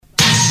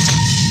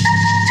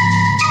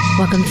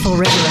Welcome to Full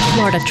Radio, a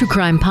Florida True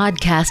Crime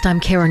Podcast. I'm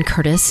Karen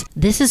Curtis.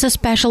 This is a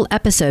special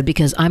episode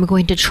because I'm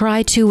going to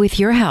try to, with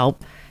your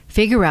help,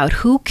 figure out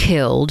who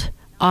killed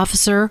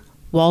Officer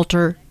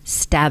Walter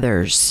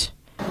Stathers.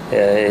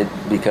 It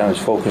becomes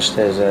focused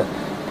as a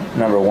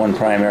number one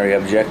primary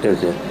objective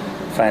to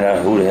find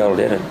out who the hell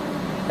did it.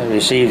 I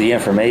received the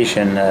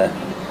information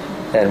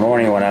that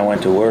morning when I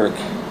went to work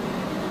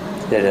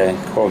that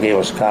a Coral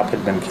Gables cop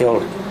had been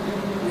killed.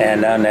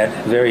 And on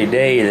that very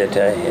day that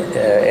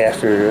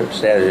after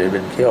Stathers had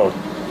been killed,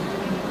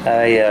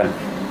 I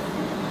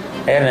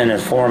had an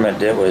informant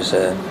that was,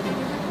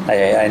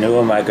 I knew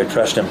him, I could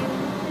trust him.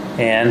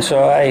 And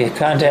so I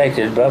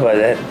contacted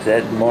Bubba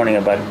that morning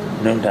about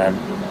noontime.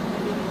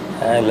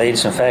 I laid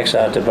some facts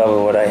out to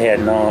Bubba what I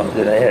had known,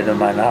 that I had in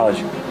my knowledge.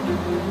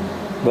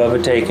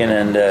 Bubba taken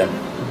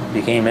and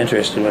became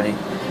interested when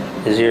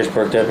his ears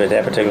perked up at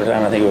that particular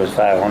time. I think it was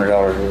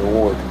 $500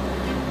 reward.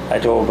 I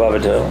told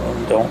Bubba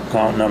to don't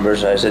count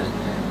numbers. I said,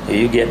 if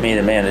you get me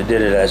the man that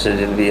did it, I said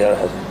it'll be a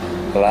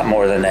lot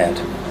more than that.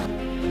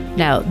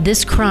 Now,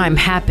 this crime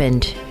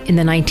happened in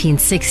the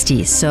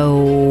 1960s,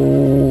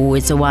 so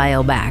it's a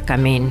while back. I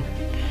mean,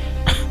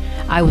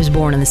 I was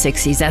born in the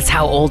 60s. That's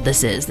how old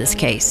this is, this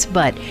case.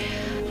 But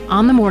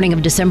on the morning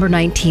of December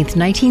 19th,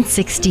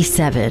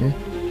 1967,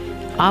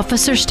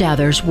 Officer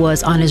Stathers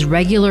was on his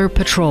regular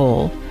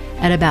patrol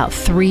at about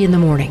 3 in the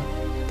morning.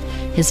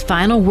 His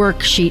final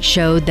worksheet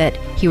showed that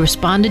he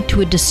responded to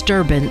a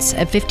disturbance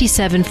at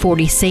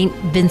 5740 St.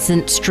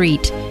 Vincent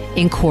Street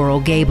in Coral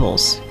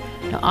Gables.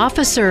 Now,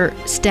 Officer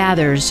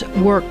Stathers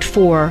worked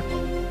for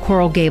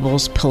Coral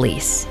Gables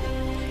Police.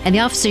 And the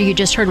officer you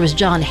just heard was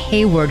John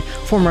Hayward,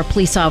 former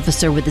police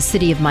officer with the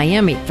city of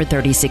Miami for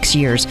 36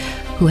 years,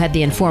 who had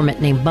the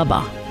informant named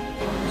Bubba.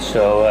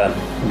 So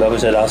Bubba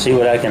said, I'll see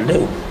what I can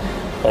do.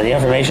 Well, the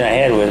information I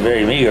had was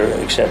very meager,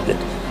 except that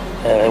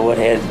what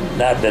had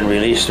not been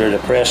released through the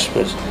press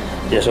was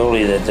just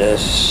only that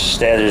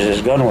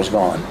Stathers' gun was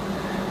gone.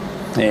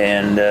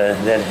 And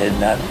that had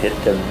not hit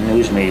the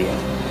news media.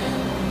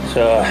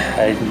 So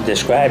I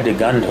described the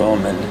gun to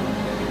him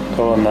and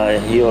told him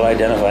he'll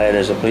identify it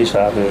as a police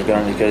officer's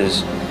gun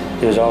because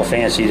it was all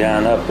fancy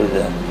down up with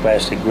the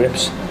plastic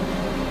grips.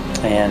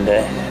 And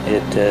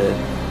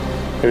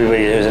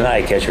everybody, it was an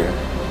eye catcher.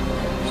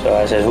 So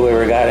I said,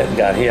 whoever got it,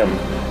 got him.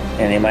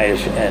 And he might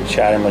have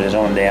shot him with his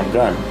own damn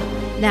gun.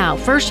 Now,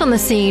 first on the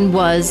scene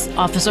was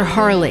Officer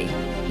Harley.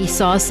 He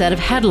saw a set of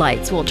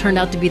headlights. Well, it turned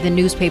out to be the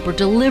newspaper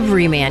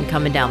delivery man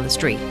coming down the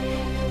street.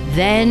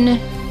 Then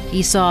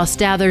he saw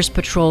Stathers'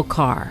 patrol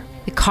car.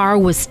 The car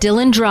was still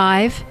in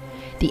drive.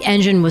 The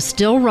engine was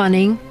still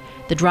running.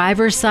 The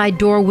driver's side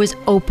door was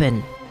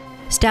open.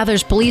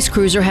 Stathers' police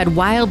cruiser had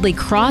wildly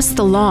crossed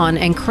the lawn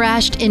and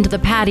crashed into the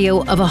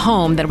patio of a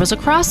home that was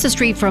across the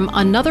street from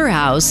another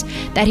house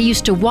that he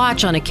used to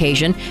watch on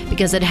occasion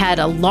because it had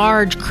a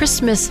large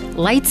Christmas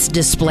lights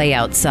display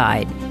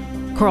outside.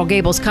 Coral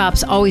Gables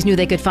cops always knew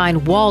they could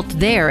find Walt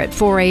there at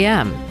 4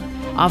 a.m.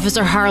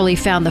 Officer Harley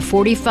found the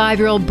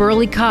 45-year-old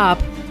burly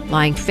cop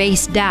lying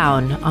face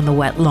down on the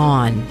wet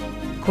lawn.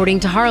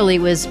 According to Harley,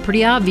 it was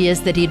pretty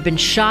obvious that he'd been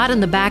shot in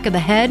the back of the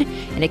head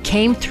and it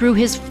came through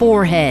his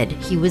forehead.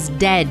 He was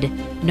dead,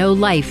 no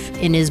life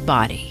in his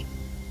body.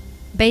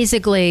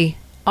 Basically,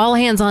 all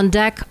hands on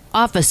deck,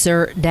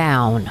 officer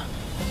down.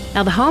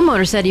 Now, the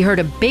homeowner said he heard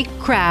a big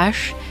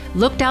crash,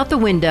 looked out the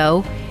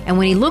window, and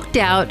when he looked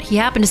out, he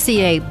happened to see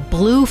a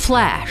blue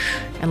flash.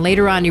 And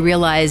later on, he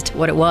realized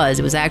what it was.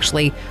 It was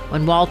actually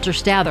when Walter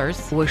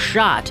Stathers was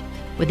shot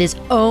with his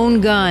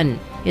own gun,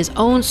 his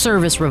own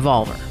service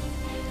revolver.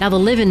 Now, the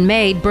live-in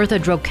maid, Bertha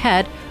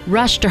Droquette,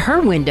 rushed to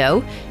her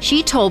window.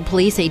 She told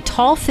police a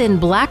tall, thin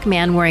black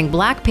man wearing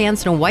black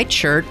pants and a white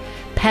shirt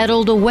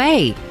pedaled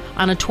away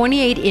on a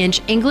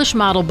 28-inch English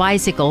model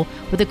bicycle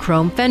with a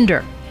chrome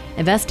fender.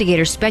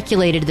 Investigators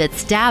speculated that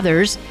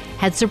Stathers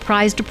had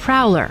surprised a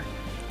prowler.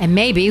 And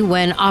maybe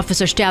when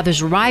Officer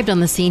Stathers arrived on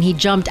the scene, he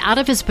jumped out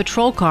of his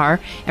patrol car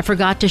and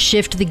forgot to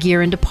shift the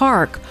gear into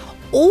park.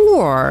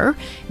 Or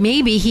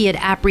maybe he had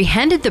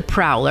apprehended the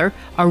prowler,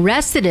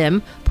 arrested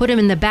him, put him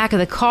in the back of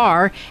the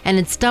car, and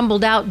had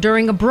stumbled out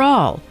during a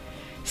brawl.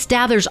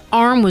 Stathers'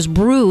 arm was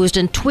bruised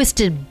and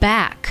twisted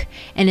back,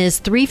 and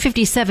his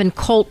 .357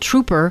 Colt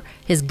Trooper,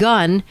 his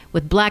gun,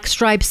 with black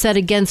stripes set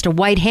against a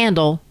white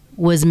handle,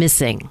 was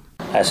missing.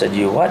 I said,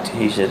 you what?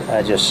 He said,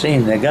 I just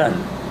seen the gun.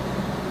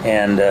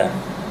 And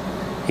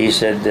he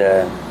said,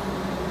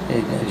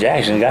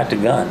 Jackson got the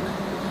gun.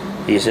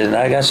 He said,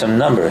 I got some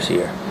numbers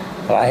here.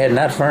 Well, I had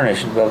not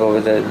furnished Bubba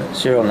with the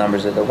serial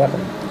numbers of the weapon.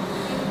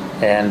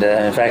 And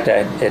in fact,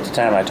 at the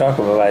time I talked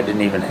with Bubba, I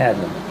didn't even have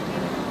them.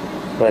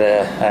 But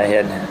I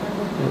had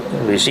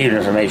received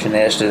information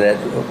as to that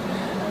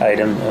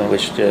item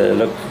which to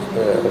look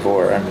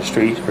for on the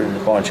street or in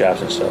the pawn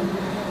shops and stuff.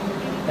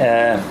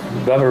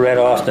 Bubba read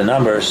off the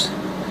numbers.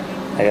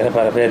 I got up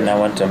out of bed and I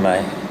went to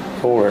my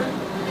folder.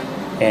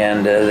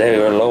 And they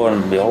were, lo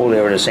and behold, they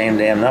were the same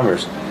damn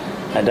numbers.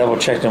 I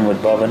double-checked them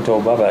with Bubba and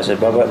told Bubba, I said,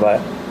 Bubba, by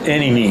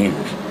any means,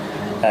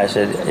 I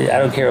said, I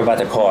don't care about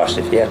the cost.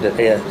 If you have to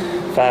pay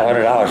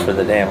 $500 for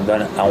the damn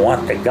gun. I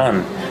want the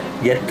gun.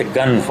 Get the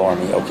gun for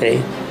me,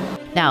 okay?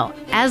 Now,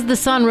 as the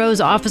sun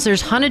rose,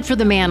 officers hunted for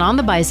the man on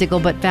the bicycle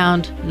but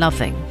found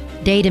nothing.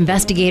 Dade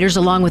investigators,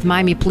 along with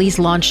Miami police,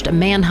 launched a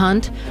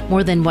manhunt.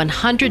 More than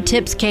 100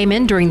 tips came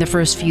in during the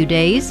first few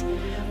days.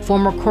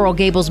 Former Coral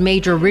Gables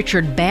Major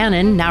Richard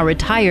Bannon, now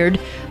retired,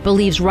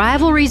 believes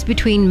rivalries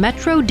between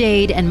Metro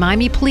Dade and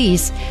Miami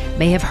police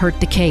may have hurt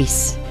the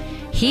case.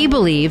 He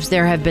believes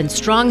there have been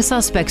strong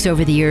suspects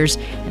over the years,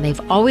 and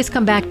they've always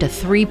come back to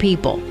 3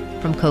 people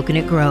from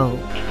Coconut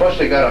Grove. Plus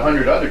they got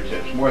 100 other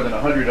tips, more than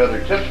 100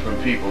 other tips from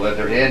people that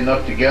they're adding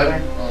up together,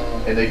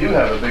 and they do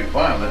have a big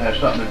file that has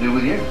something to do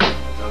with you.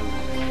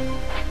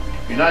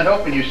 You're not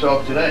helping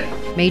yourself today.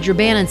 Major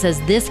Bannon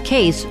says this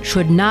case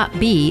should not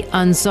be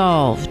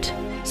unsolved.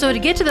 So to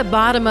get to the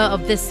bottom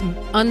of this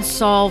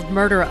unsolved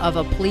murder of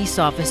a police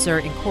officer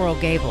in Coral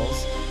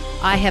Gables,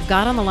 I have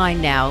got on the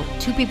line now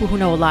 2 people who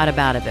know a lot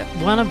about it.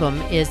 One of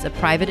them is a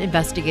private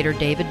investigator,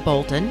 David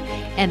Bolton,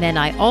 and then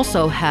I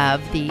also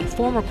have the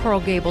former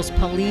Coral Gables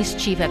police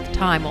chief at the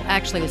time, well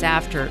actually it was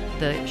after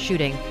the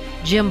shooting,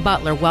 Jim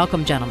Butler.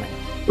 Welcome, gentlemen.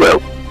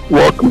 Well,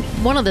 welcome.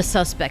 One of the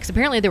suspects,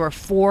 apparently there were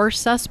 4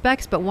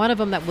 suspects, but one of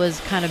them that was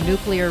kind of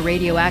nuclear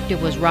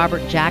radioactive was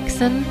Robert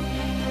Jackson,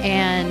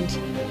 and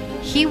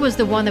he was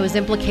the one that was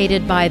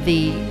implicated by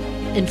the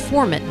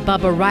informant,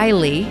 Bubba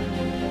Riley,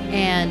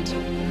 and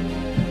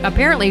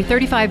apparently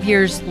 35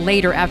 years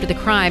later after the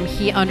crime,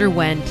 he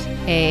underwent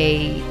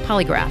a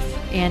polygraph,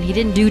 and he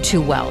didn't do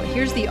too well.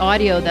 Here's the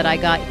audio that I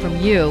got from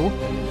you,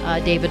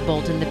 David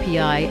Bolton, the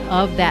PI,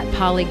 of that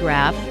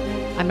polygraph.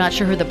 I'm not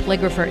sure who the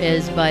polygrapher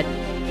is, but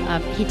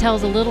he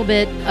tells a little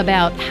bit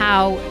about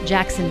how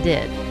Jackson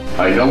did.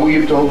 I know where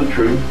you've told the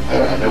truth,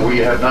 and I know where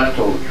you have not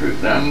told the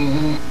truth. Now,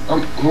 I'm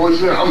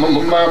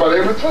lying about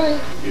everything?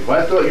 if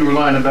I thought you were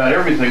lying about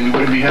everything, we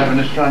wouldn't be having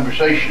this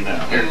conversation now.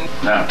 Here,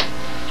 now,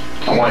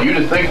 I want you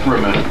to think for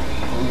a minute.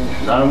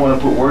 I don't want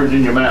to put words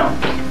in your mouth,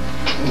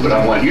 but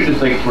I want you to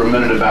think for a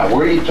minute about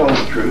where you told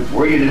the truth,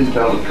 where you didn't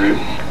tell the truth,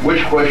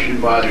 which question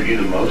bothered you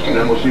the most, and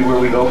then we'll see where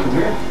we go from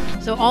here.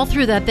 So all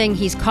through that thing,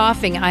 he's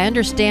coughing. I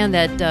understand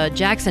that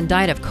Jackson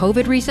died of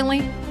COVID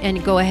recently,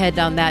 and go ahead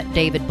on that,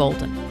 David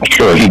Bolton.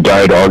 Sure, he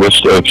died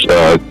August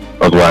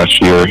of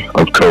last year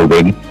of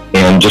COVID.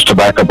 And just to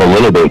back up a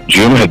little bit,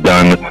 Jim had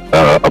done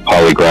a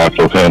polygraph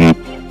of him.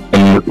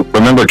 And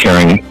remember,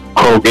 Karen,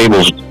 Coral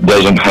Gables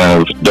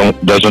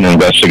doesn't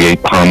investigate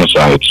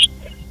homicides.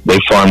 They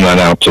farm that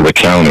out to the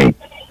county.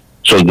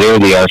 So they're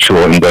the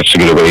actual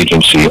investigative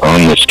agency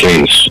on this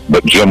case.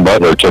 But Jim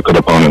Butler took it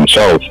upon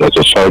himself as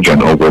a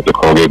sergeant over at the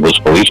Coral Gables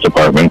Police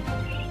Department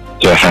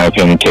to have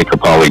him take a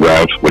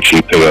polygraph, which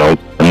he failed.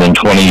 And then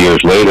 20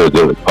 years later,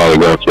 the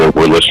polygraph that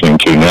we're listening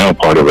to now,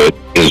 part of it,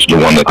 is the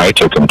one that I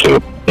took him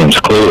to. And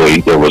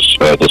clearly there was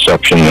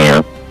deception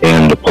there.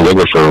 And the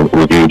polygrapher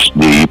reviewed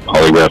the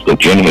polygraph that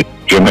Jim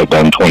had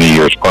done 20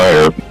 years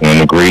prior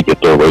and agreed that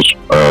there was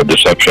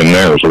deception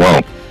there as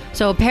well.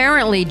 So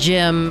apparently,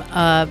 Jim,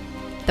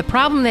 the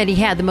problem that he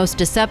had, the most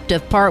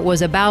deceptive part,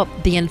 was about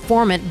the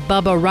informant,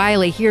 Bubba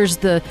Riley. Here's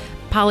the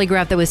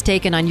polygraph that was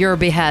taken on your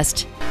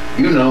behest.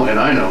 You know, and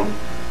I know,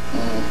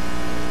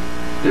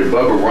 that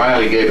Bubba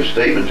Riley gave a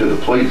statement to the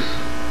police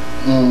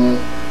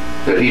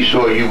that he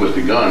saw you with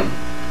the gun.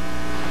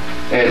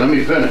 Hey, let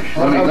me finish.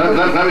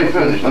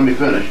 Let me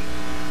finish.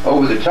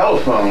 Over the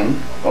telephone,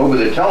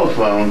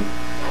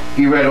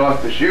 he read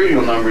off the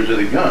serial numbers of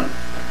the gun.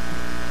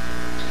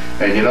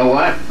 And you know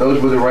what? Those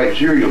were the right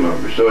serial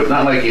numbers. So it's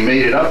not like he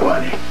made it up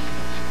on you.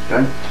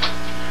 Okay?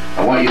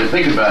 I want you to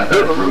think about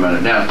that for a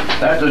minute. Now,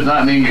 that does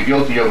not mean you're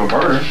guilty of a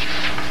murder.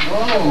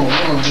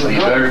 So you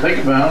better think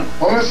about it.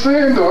 I'm just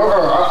saying, though,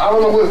 I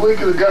don't know where he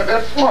could have got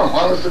that from.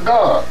 Honest to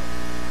God.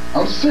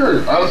 I'm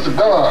serious. Honest to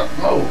God.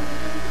 No.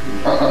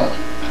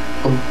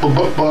 But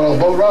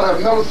Bubba Riley,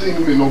 I've never seen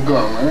him with no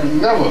gun, man.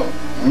 Never.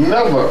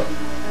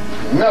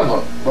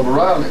 Bubba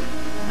Riley,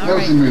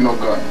 never seen me with no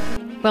gun.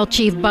 Well,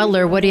 Chief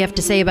Butler, what do you have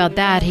to say about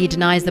that? He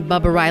denies that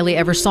Bubba Riley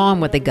ever saw him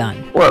with a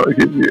gun. Well,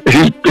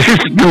 he's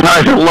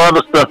denied a lot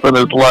of stuff in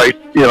his life.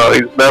 You know,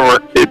 he's never...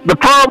 the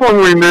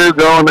problem we knew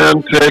going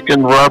in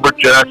taking Robert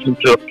Jackson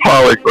to a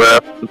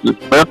polygraph was his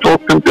mental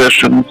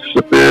condition,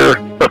 severe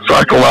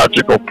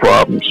psychological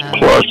problems,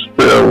 plus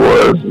there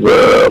was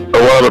a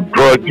lot of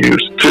drug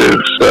use,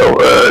 too. So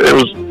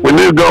we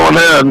knew going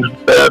in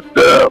that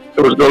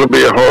it was going to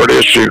be a hard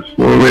issue.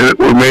 We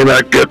may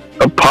not get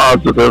a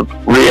positive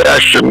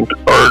reaction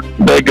or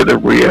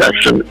negative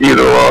reaction,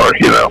 either or,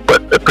 you know.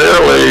 But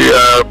apparently,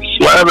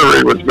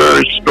 Slattery was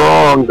very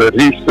strong that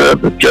he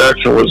said that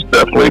Jackson was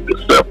definitely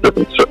deceptive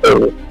in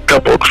a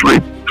couple,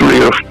 three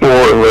or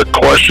four of the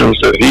questions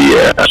that he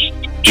asked.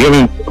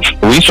 Jim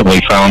recently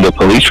found a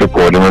police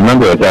report, and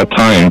remember at that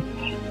time,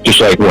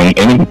 just like when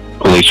any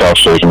police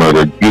officer is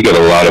murdered, you get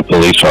a lot of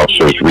police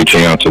officers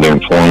reaching out to their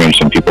informants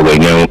and people they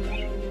know.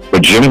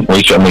 But Jim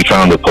recently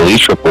found a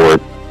police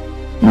report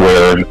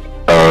where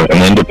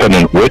an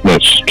independent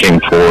witness came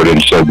forward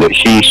and said that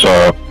he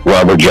saw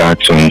Robert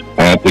Jackson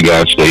at the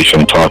gas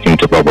station talking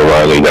to Bubba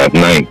Riley that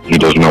night. He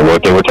doesn't know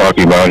what they were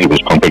talking about. He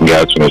was pumping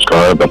gas in his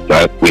car, but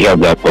we have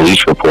that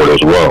police report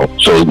as well.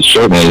 So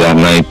certainly that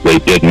night they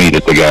did meet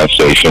at the gas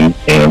station,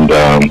 and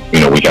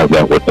we have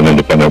that with an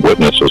independent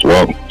witness as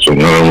well. So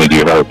not only do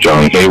you have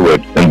John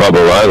Haywood and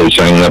Bubba Riley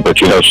saying that,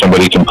 but you have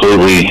somebody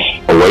completely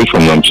away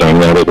from them saying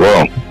that as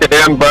well.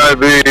 And by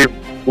the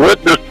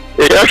witness,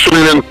 he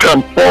actually didn't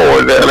come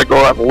forward. They had to go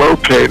out and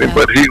locate him,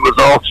 but he was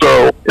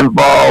also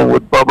involved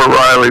with Bubba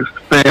Riley's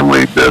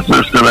family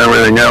business and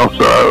everything else.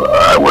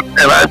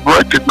 I've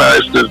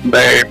recognized his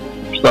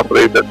name,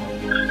 somebody that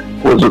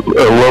was a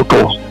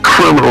local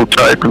criminal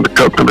type in the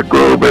Coconut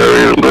Grove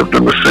area, lived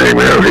in the same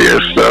area,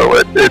 so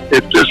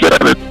it just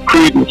added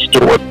credence to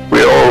what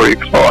we already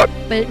thought.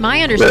 But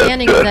my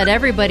understanding is that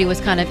everybody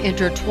was kind of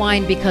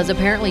intertwined because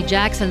apparently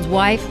Jackson's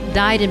wife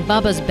died in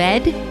Bubba's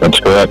bed? That's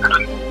correct.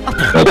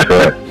 That's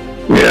correct.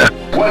 Yeah.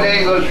 What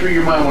name goes through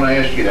your mind when I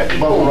ask you that?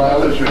 Bubba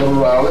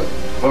Riley.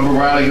 Bubba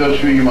Riley goes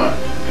through your mind,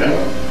 okay?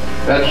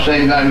 That's the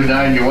same guy who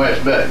died in your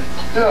wife's bed.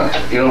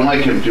 Yeah. You don't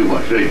like him too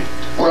much, do you?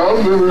 Well,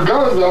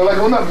 regardless, I like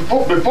him not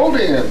before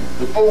then.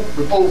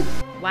 Before.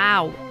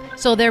 Wow.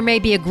 So there may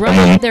be a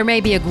grudge. There may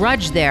be a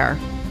grudge there.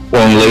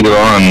 Well, and later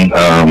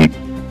on,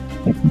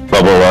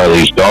 Bubba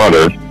Riley's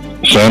daughter,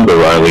 Sandra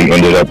Riley,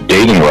 ended up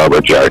dating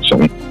Robert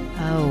Jackson.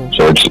 Oh.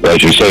 So it's,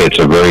 as you say, it's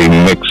a very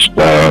mixed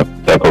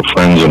type of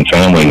friends and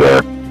family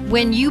there.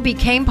 When you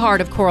became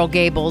part of Coral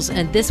Gables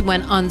and this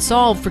went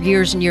unsolved for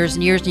years and years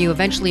and years, and you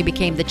eventually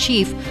became the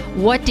chief,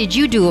 what did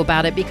you do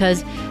about it?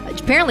 Because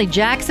apparently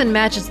Jackson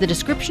matches the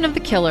description of the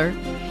killer.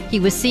 He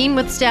was seen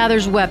with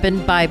Stathers'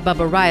 weapon by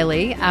Bubba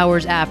Riley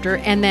hours after,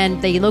 and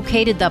then they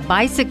located the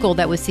bicycle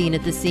that was seen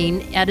at the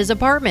scene at his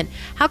apartment.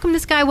 How come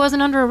this guy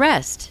wasn't under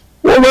arrest?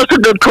 Well, that's a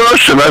good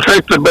question. I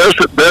think the best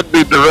that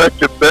be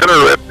directed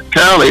better at the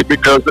county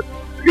because,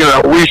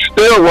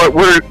 what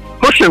we're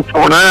pushing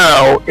for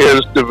now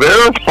is to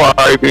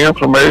verify the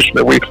information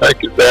that we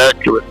think is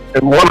accurate.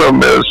 And one of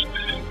them is,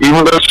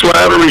 even though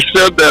Slattery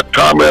said that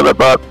comment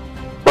about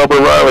Bubba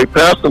Riley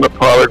passing the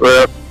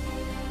polygraph,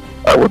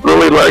 I would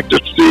really like to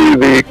see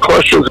the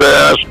questions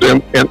asked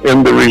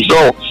in the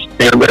results,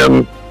 and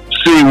then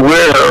see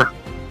where,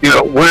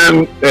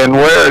 when and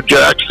where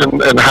Jackson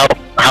and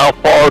how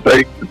far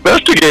they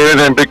investigated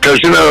him, because,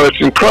 it's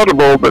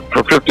incredible that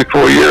for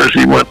 54 years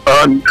he went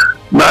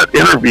not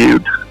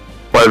interviewed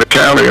by the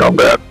county on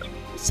that.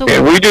 So,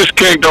 and we just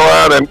can't go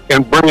out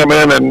and bring him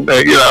in and,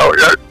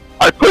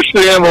 I pushed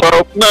the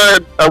envelope. No,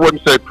 I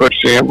wouldn't say push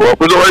the envelope.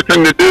 It was the right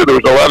thing to do.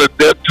 There was a lot of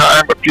dead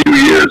time, a few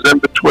years in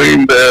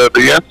between the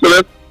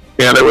incident,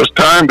 and it was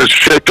time to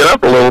shake it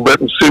up a little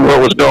bit and see what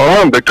was going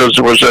on, because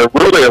there was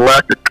really a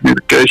lack of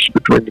communication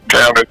between the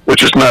county,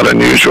 which is not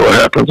unusual. It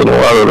happens in a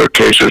lot of their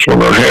cases when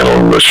they're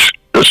handling the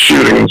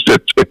shootings.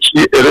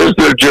 It is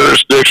their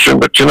jurisdiction,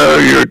 but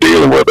you're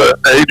dealing with an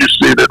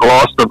agency that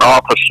lost an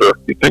officer.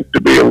 You think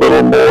to be a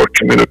little more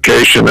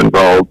communication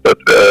involved, but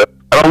I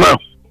don't know.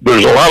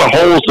 There's a lot of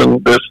holes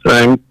in this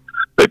thing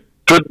that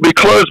could be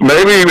closed.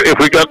 Maybe if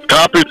we got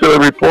copies of the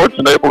reports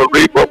and able to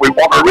read what we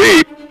want to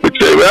read,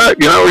 we'd say, well,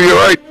 you're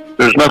right.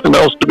 There's nothing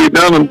else to be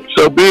done, and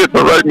so be it.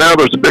 But right now,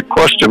 there's a big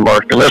question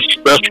mark, and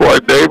that's why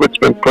David's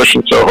been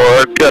pushing so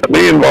hard, got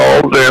me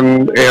involved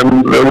in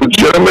the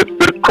legitimate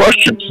good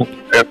questions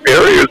and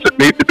areas that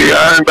need to be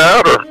ironed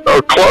out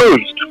or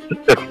closed,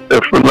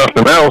 if for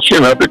nothing else,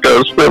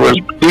 because there was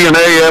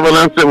DNA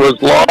evidence that was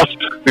lost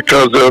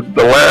because of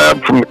the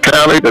lab from the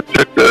county that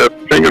took the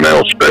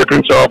fingernail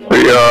scrapings off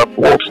the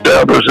Wolf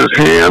Stathers'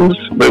 hands.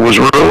 It was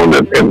ruined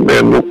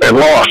and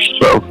lost.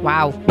 So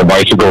wow. The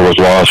bicycle was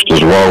lost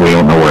as well. We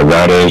don't know where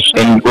that is.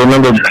 And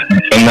remember,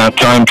 in that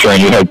time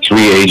frame, you had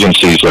 3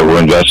 agencies that were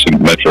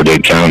investigating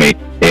Metro-Dade County,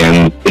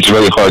 and it's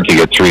really hard to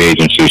get 3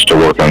 agencies to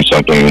work on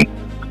something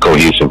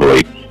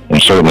cohesively.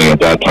 And certainly at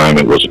that time,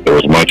 it was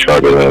much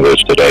harder than it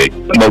is today.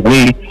 But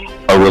we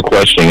are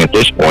requesting at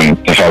this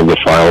point to have the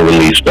file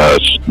released to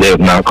us. They have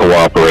not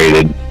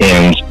cooperated,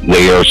 and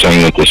they are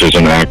saying that this is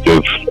an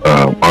active,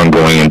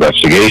 ongoing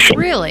investigation.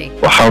 Really?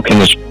 Well, how can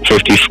this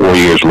 54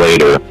 years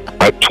later?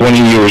 20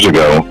 years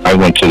ago, I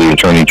went to the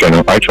Attorney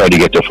General. I tried to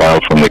get the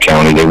file from the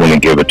county. They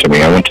wouldn't give it to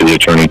me. I went to the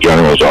Attorney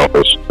General's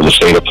office for the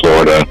state of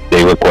Florida.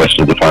 They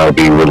requested the file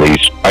be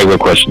released. I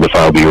requested the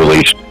file be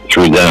released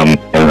through them,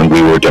 and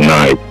we were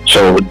denied.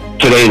 So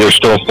today they're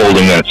still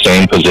holding that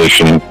same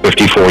position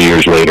 54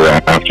 years later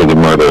after the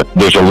murder.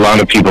 There's a lot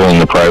of people in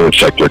the private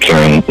sector,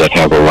 Karen, that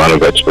have a lot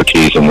of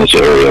expertise in these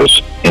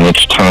areas, and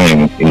it's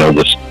time.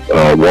 This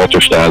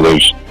Walter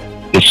Stathers,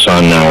 his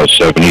son now is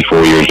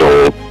 74 years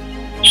old.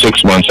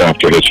 6 months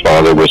after his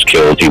father was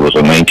killed, he was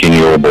a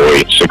 19-year-old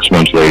boy. 6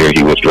 months later,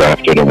 he was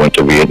drafted and went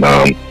to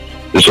Vietnam.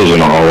 This is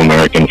an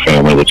all-American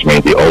family that's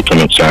made the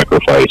ultimate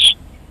sacrifice.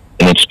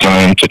 And it's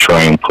time to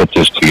try and put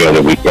this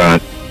together. We've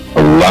got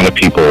a lot of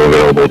people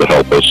available to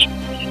help us.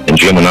 And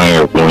Jim and I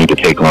are willing to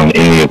take on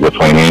any of the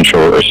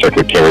financial or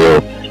secretarial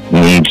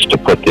needs to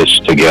put this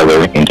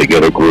together and to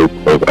get a group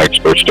of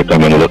experts to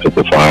come and look at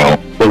the file.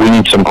 but we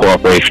need some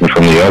cooperation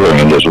from the other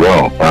end as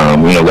well.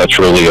 That's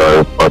really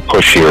our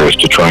push here, is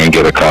to try and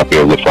get a copy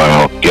of the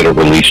file, get it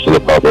released to the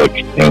public,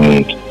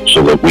 and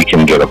so that we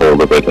can get a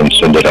hold of it and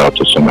send it out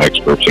to some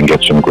experts and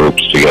get some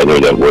groups together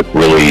that would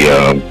really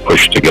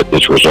push to get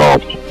this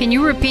resolved. Can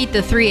you repeat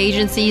the 3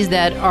 agencies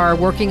that are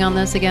working on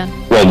this again?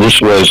 Well, this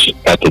was,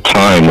 at the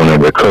time when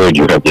it occurred,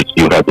 you had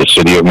the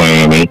City of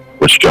Miami,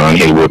 which John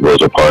Haywood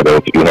was a part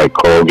of. You had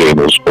Coral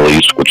Gables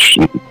Police, which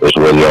is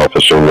where the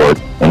officer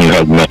worked. And you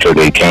had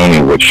Metro-Dade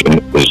County, which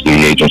is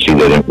the agency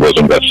that was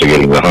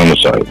investigating the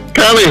homicide.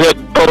 County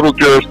had total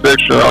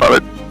jurisdiction on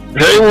it.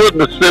 Haywood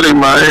and the City of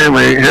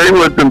Miami,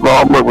 Haywood's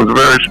involvement was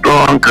very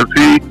strong because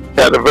he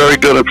had a very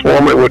good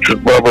informant, which was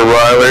Bubba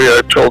Riley.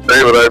 I told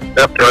David,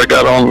 after I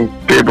got on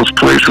Gables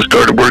Police and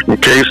started working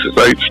cases,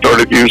 I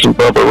started using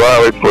Bubba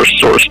Riley for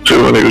source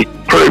 2, and he was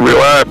pretty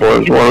reliable. He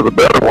was one of the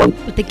better ones.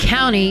 But the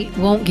county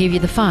won't give you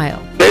the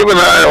file. David and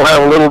I will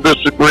have a little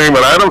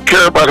disagreement. I don't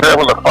care about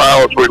having the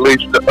files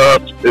released to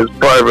us as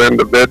private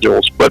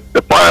individuals, but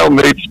the file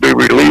needs to be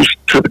released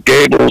to the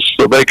Gables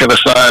so they can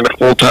assign a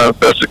full-time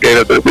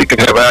investigator that we can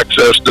have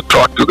access to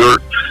talk to their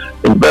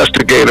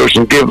investigators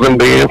and give them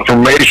the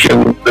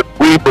information that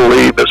we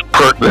believe is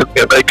pertinent,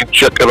 and they can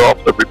check it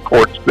off the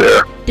reports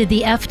there. Did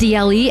the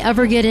FDLE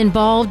ever get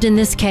involved in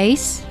this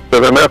case?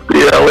 But an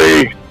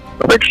FDLE,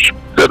 I think she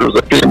said it was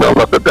a female,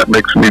 not that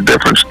makes any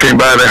difference, came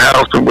by the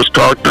house and was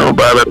talking to him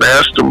about it and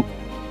asked him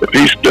if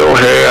he still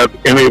had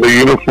any of the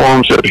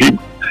uniforms that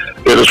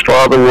his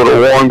father would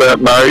have worn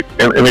that night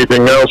and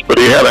anything else, but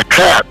he had a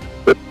hat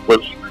that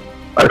was,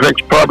 I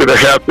think, probably the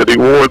hat that he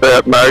wore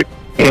that night.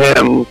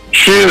 And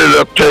she ended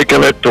up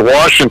taking it to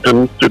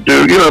Washington to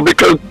do,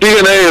 because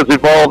DNA has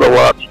evolved a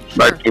lot since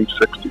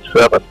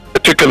 1967. I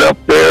took it up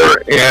there,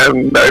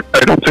 and I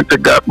don't think they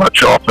got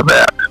much off of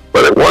that.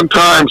 But at one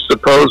time,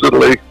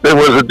 supposedly, there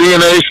was a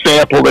DNA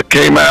sample that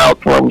came out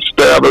from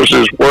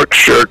Stathers' work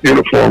shirt,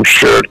 uniform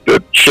shirt,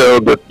 that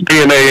showed that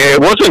DNA,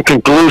 it wasn't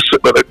conclusive,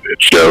 but it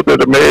showed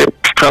that it may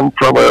have come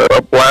from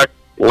a black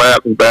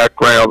Latin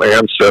background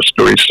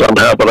ancestry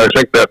somehow, but I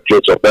think that's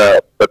just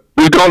about. But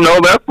we don't know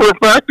that for a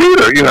fact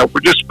either.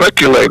 We're just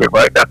speculating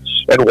right now.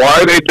 And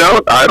why they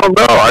don't, I don't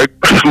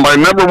know. My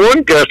number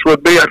one guess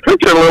would be I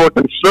think they're a little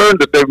concerned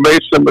that they've made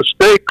some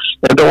mistakes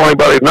and don't want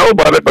anybody to know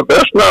about it, but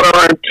that's not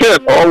our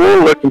intent. All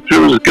we're looking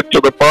to is get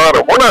to the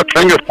bottom. We're not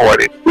finger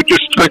pointing. We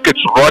just think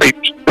it's right.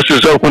 This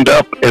is opened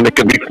up and it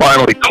can be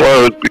finally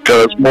closed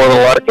because more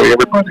than likely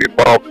everybody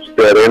involved is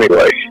dead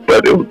anyway.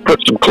 But it would put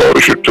some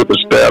closure to the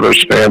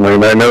Stathers family.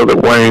 And I know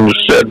that Wayne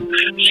said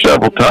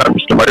several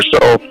times to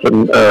myself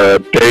and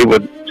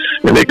David,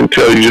 and he can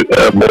tell you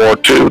more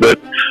too, that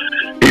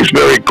he's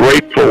very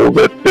grateful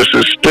that this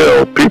is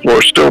still, people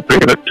are still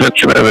paying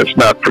attention and it's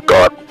not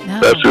forgotten. No.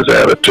 That's his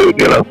attitude,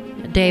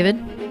 David?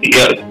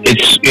 Yeah,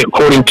 it's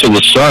according to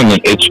the Sun,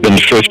 it's been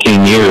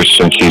 15 years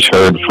since he's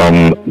heard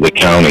from the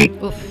county.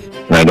 Oof.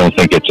 And I don't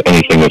think it's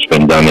anything that's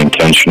been done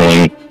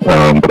intentionally,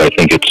 but I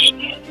think it's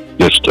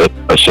just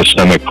a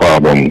systemic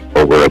problem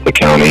over at the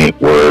county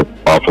where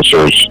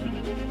officers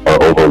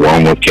are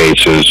overwhelmed with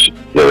cases.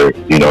 They're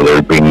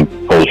being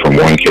pulled from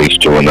one case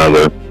to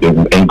another.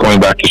 And going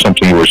back to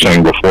something you were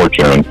saying before,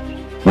 Karen,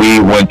 we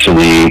went to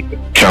the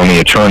county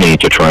attorney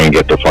to try and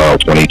get the file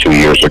 22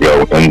 years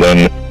ago, and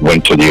then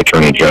went to the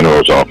Attorney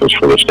General's office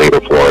for the state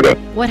of Florida.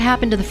 What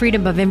happened to the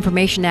Freedom of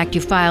Information Act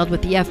you filed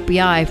with the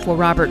FBI for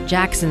Robert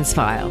Jackson's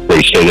file?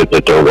 They stated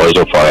that there was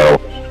a file,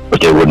 but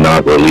they would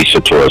not release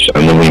it to us.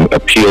 And then we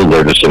appealed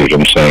their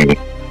decision saying,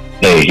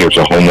 hey, here's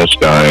a homeless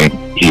guy.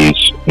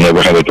 He's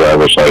never had a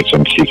driver's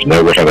license. He's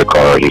never had a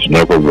car. He's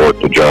never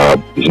worked a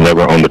job. He's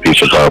never owned a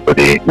piece of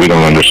property. We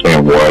don't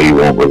understand why you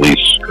won't release,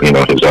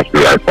 his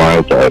FBI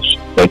file to us.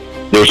 But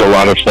there's a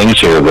lot of things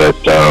here that,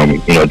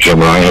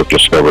 Jim and I have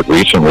discovered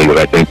recently that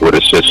I think would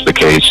assist the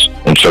case,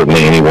 and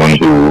certainly anyone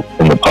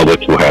in the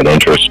public who had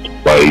interest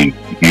by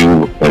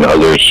you and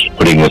others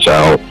putting this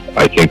out.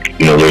 I think,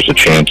 there's a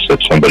chance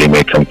that somebody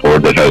may come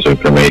forward that has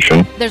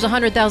information. There's a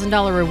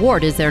 $100,000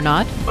 reward, is there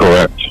not?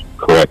 Correct.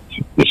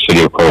 The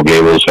city of Coral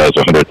Gables has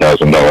a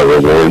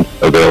 $100,000 reward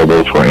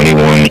available for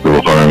anyone who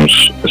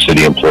harms a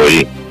city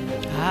employee.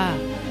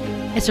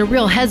 It's a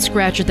real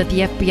head-scratcher that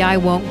the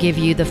FBI won't give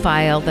you the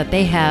file that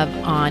they have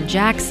on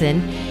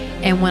Jackson.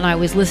 And when I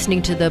was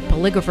listening to the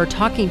polygrapher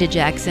talking to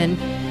Jackson,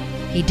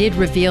 he did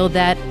reveal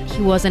that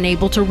he wasn't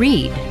able to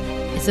read.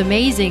 It's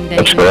amazing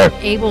that he was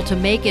able to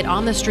make it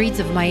on the streets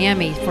of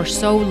Miami for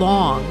so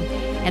long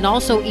and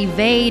also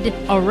evade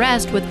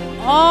arrest with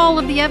all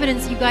of the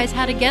evidence you guys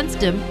had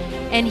against him,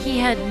 and he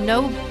had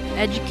no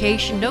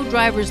education, no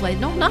driver's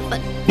license, no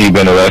nothing. He'd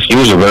been arrested. He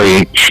was a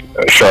very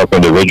sharp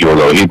individual,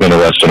 though. He'd been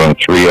arrested on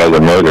 3 other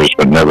murders,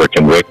 but never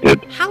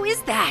convicted. How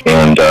is that?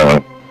 And,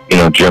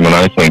 Jim and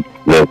I think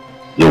that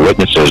the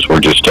witnesses were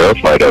just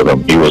terrified of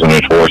him. He was an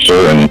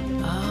enforcer, and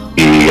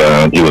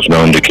he was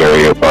known to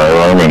carry a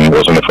firearm and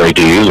wasn't afraid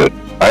to use it.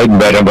 I'd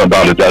met him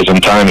about a dozen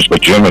times, but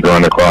Jim had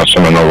run across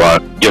him in a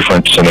lot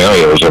different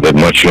scenarios at a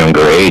much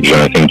younger age, and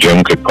I think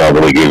Jim could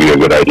probably give you a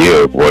good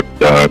idea of what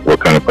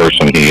kind of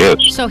person he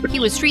is. So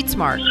he was street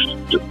smart.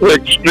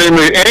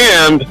 extremely,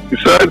 and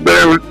besides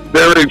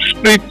very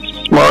street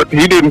smart,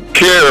 he didn't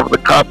care of the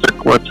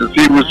consequences.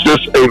 He was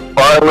just a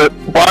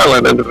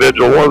violent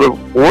individual, one of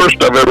the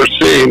worst I've ever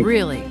seen.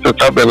 Really?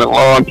 Since I've been in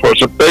law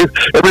enforcement.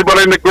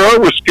 Everybody in the Grove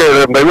was scared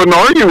of him. They wouldn't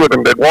argue with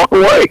him. They'd walk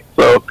away.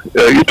 So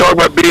you talk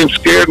about being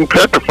scared and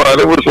petrified.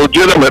 It was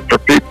legitimate for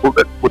people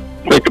that would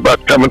think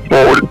about coming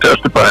forward and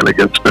testifying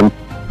against him.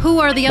 Who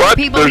are the other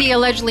people he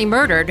allegedly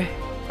murdered?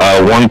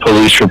 One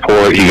police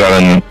report he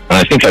got in, and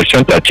I think I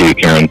sent that to you,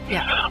 Karen.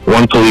 Yeah.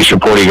 One police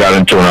report, he got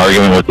into an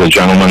argument with a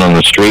gentleman on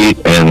the street,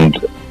 and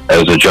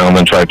as the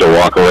gentleman tried to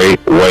walk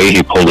away,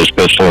 he pulled his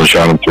pistol and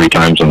shot him 3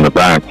 times in the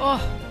back.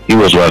 Oh. He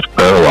was left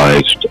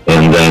paralyzed.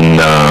 And then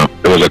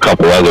there was a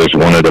couple others,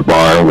 one at a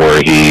bar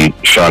where he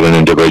shot an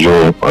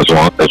individual as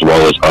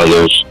well as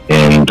others,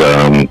 and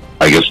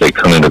I guess they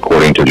couldn't,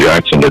 according to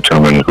Jackson,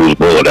 determine whose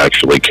bullet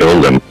actually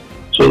killed him.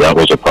 So that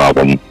was a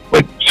problem.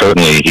 But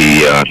certainly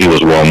he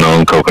was well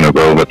known. Coconut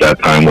Grove at that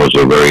time was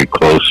a very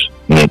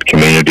close-knit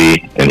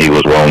community, and he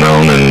was well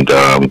known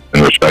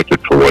and respected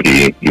for what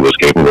he was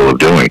capable of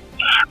doing.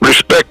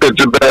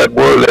 Respected's a bad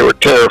word. They were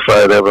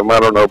terrified of him. I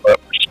don't know about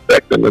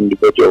respect an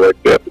individual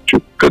like that, but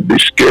you could be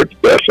scared to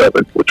death of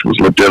it, which was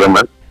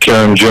legitimate.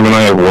 Karen, Jim and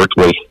I have worked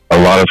with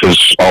a lot of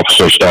his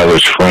Officer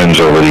Stathers friends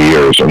over the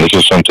years, and this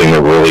is something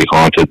that really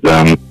haunted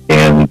them,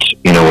 and,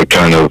 it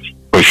kind of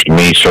pushed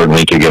me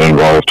certainly to get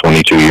involved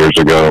 22 years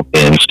ago,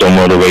 and still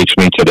motivates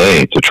me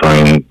today to try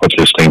and put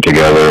this thing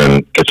together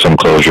and get some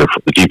closure.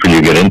 The deeper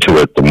you get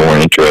into it, the more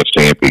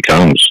interesting it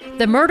becomes.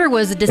 The murder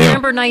was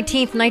December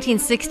 19th,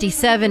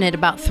 1967 at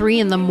about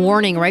 3 in the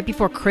morning, right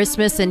before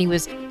Christmas, and he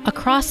was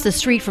across the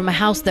street from a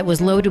house that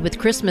was loaded with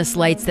Christmas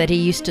lights that he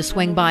used to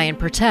swing by and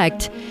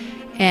protect.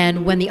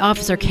 And when the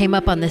officer came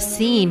up on the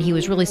scene, he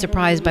was really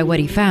surprised by what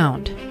he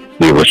found.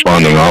 The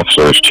responding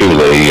officers, too,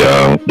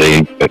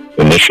 they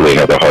initially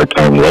had a hard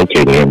time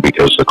locating him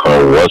because the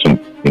car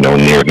wasn't,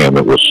 near him.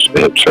 It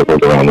had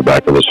circled around the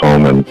back of his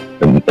home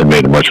and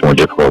made it much more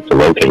difficult to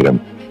locate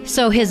him.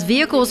 So his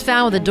vehicle was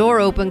found with the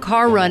door open,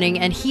 car running,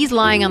 and he's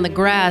lying on the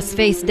grass,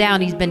 face down.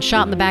 He's been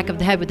shot in the back of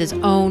the head with his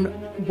own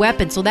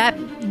weapon. So that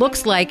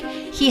looks like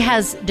he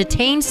has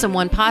detained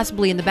someone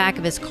possibly in the back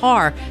of his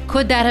car.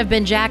 Could that have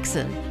been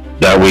Jackson?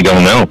 That we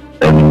don't know.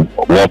 And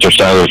Walter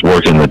Stathers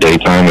worked in the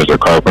daytime as a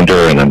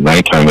carpenter and at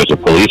nighttime as a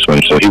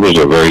policeman, so he was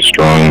a very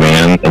strong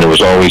man. And there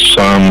was always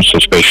some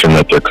suspicion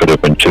that there could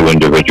have been 2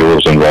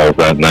 individuals involved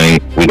that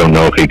night. We don't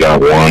know if he got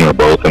one or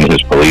both in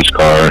his police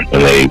car,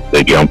 and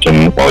they jumped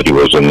him while he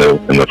was in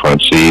the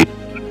front seat.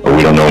 Or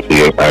we don't know if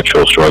the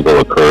actual struggle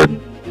occurred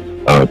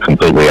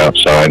completely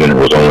outside, and it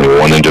was only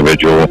one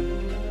individual.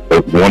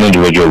 But one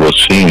individual was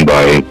seen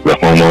by the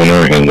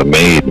homeowner and the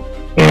maid,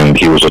 and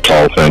he was a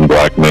tall, thin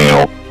black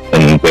male.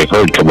 And they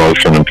heard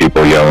commotion and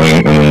people yelling,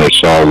 and then they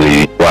saw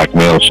the black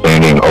male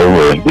standing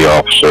over the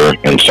officer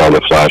and saw the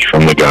flash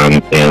from the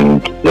gun,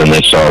 and then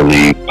they saw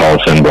the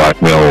tall, thin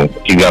black male.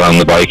 He got on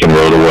the bike and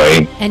rode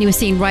away. And he was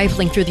seen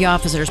rifling through the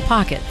officer's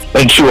pockets.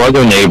 And 2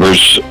 other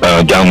neighbors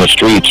down the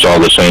street saw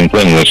the same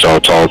thing. They saw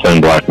a tall, thin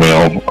black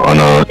male on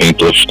an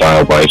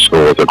English-style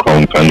bicycle with a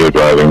chrome fender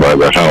driving by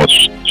their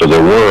house. So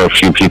there were a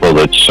few people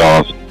that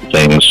saw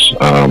things.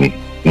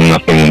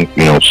 Nothing,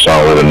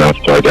 solid enough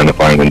to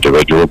identify an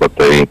individual, but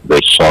they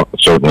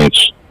certainly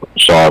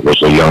saw it was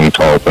a young,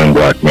 tall, thin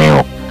black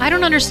male. I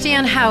don't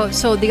understand how.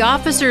 So the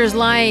officer is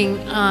lying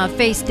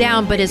face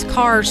down, but his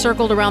car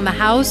circled around the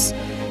house.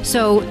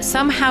 So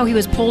somehow he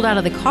was pulled out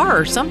of the car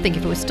or something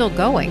if it was still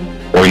going.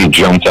 Or he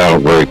jumped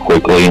out very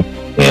quickly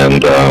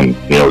and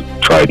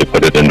tried to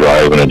put it in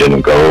drive and it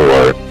didn't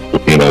go, or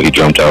he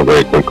jumped out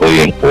very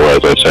quickly, or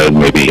as I said,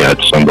 maybe he had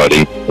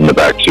somebody in the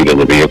back seat of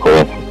the vehicle,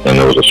 and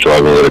there was a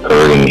struggle that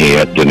occurred, and he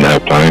didn't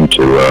have time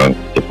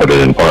to put it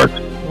in park.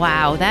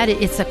 Wow,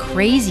 it's a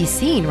crazy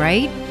scene,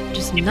 right?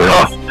 Just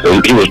nuts.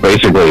 Yeah, he was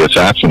basically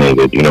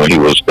assassinated. He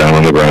was down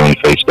on the ground,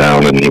 face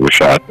down, and he was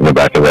shot in the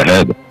back of the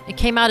head. It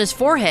came out his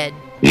forehead.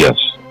 Yes.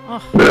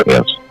 Oh.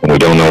 Yes. And we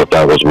don't know if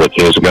that was with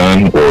his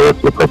gun or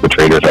if the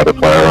perpetrator had a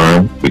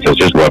firearm, because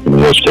his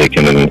weapon was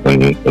taken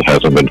and it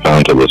hasn't been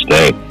found to this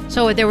day.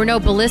 So there were no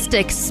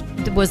ballistics.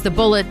 Was the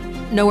bullet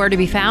nowhere to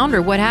be found,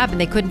 or what happened?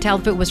 They couldn't tell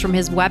if it was from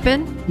his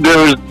weapon?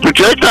 The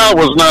projectile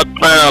was not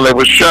found. It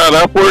was shot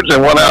upwards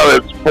and went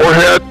out his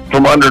forehead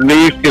from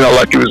underneath,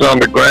 like he was on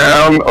the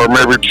ground or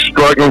maybe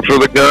struggling for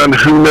the gun.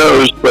 Who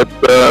knows? But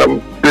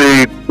the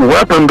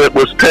weapon that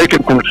was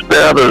taken from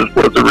Stathers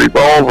was a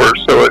revolver,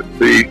 so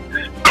the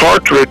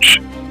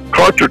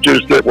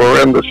cartridges that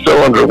were in the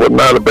cylinder would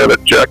not have been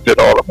ejected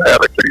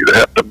automatically. You'd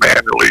have to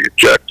manually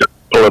eject it,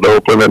 pull it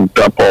open, and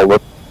dump all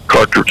the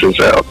cartridges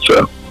out.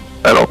 So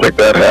I don't think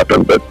that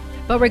happened. But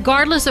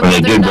regardless of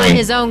whether or not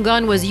his own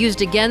gun was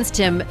used against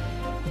him,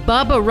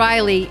 Bubba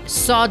Riley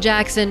saw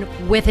Jackson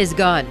with his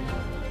gun.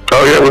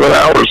 Oh, yeah, within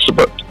hours,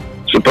 but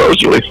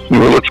supposedly. It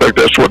looks like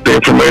that's what the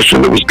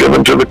information that was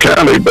given to the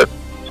county. But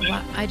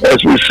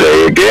as we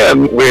say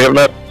again, we have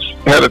not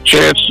had a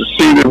chance to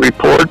see the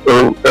report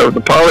or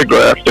the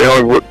polygraph.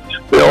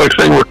 The only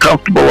thing we're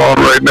comfortable on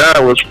right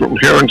now is from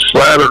hearing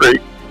Slattery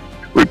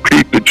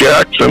repeat the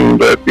Jackson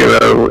that,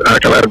 how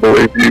can I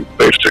believe you,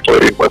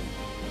 basically, when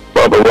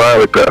Bubba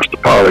Riley passed the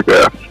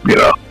polygraph,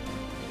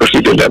 because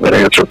he didn't have an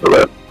answer for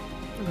that.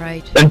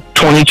 Right. And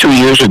 22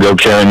 years ago,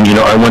 Karen,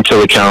 I went to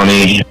the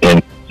county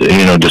and,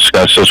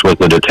 discussed this with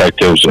the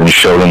detectives and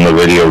showed them the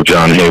video of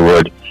John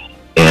Haywood.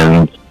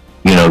 And,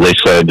 they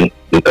said that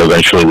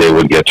eventually they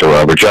would get to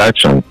Robert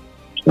Jackson.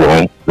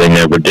 Well, they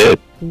never did.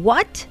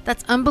 What?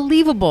 That's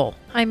unbelievable.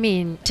 I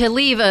mean, to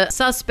leave a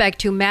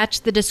suspect who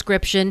matched the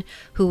description,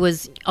 who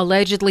was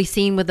allegedly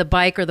seen with a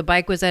bike, or the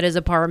bike was at his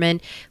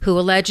apartment, who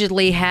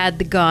allegedly had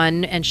the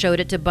gun and showed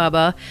it to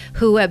Bubba,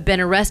 who had been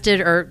arrested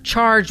or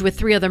charged with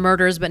 3 other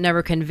murders but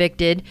never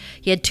convicted.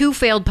 He had 2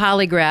 failed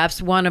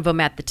polygraphs, one of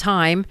them at the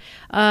time,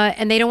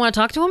 and they don't want to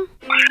talk to him?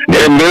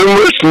 And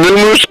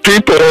numerous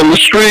people on the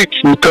streets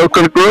in the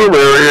Coconut Grove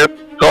area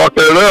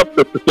talking it up,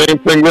 that the same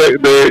thing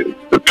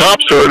the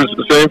cops heard is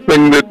the same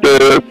thing that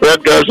the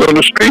bad guys on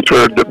the street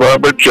heard, that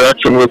Robert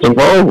Jackson was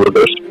involved with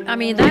this. I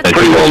mean, that's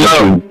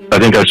I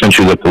think I sent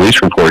you the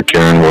police report,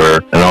 Karen,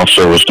 where an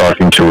officer was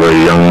talking to a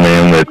young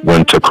man that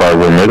went to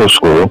Carver Middle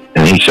School,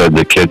 and he said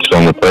the kids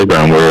on the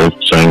playground were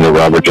saying that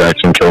Robert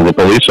Jackson killed a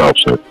police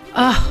officer.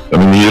 I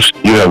mean,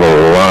 you have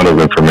a lot of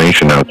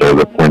information out there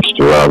that points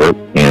to Robert,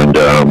 and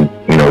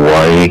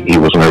why he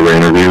was never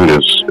interviewed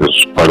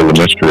is part of the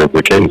mystery of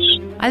the case.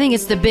 I think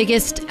it's the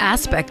biggest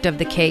aspect of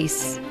the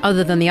case,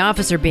 other than the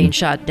officer being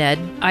shot dead.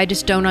 I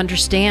just don't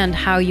understand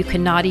how you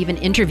cannot even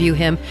interview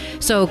him.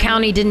 So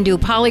county didn't do a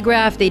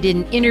polygraph, they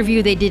didn't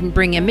interview, they didn't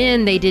bring him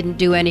in, they didn't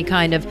do any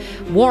kind of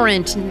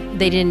warrant,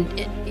 they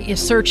didn't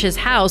search his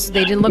house,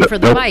 they didn't look for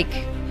the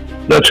bike.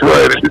 That's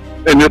right.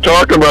 And you're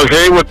talking about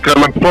Haywood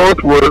coming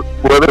forth with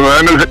him.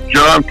 I knew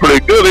John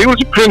pretty good. He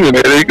was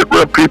opinionated. He could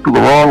rub people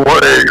the wrong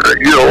way.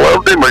 You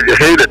loved him or you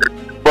hated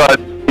him. But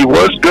he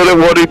was good at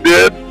what he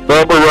did.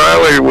 Bubba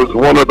Riley was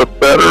one of the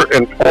better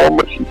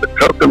informants in the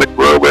Coconut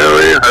Grove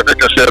area. I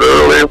think I said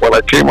earlier, when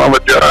I came on the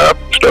job,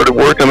 started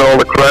working all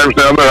the crimes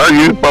down there, I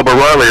used Bubba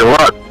Riley a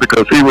lot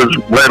because he was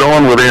right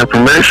on with the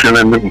information,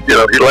 and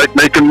he liked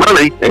making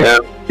money, and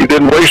he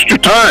didn't waste your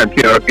time,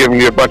 giving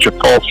you a bunch of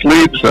false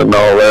leads and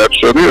all that.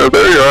 So,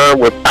 there you are,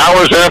 with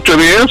hours after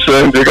the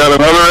incident, you got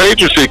another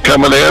agency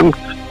coming in,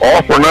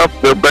 offering up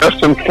their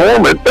best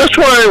informant. That's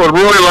why I would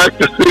really like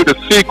to see the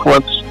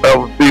sequence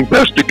of the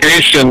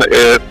investigation.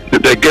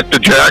 Did they get to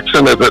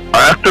Jackson as an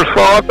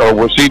afterthought, or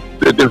was he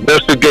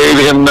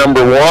investigating him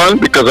number one?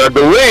 Because I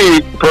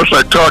believe the person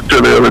I talked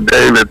to the other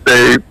day that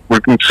they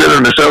were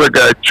considering this other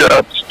guy,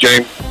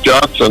 James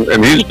Johnson,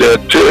 and he's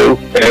dead too,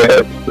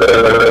 as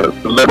the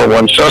number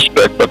one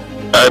suspect. But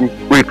I'm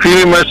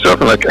repeating myself,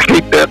 and I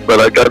hate that, but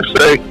I got to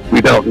say, we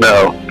don't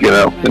know,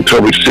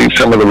 until we see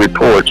some of the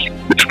reports.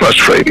 It's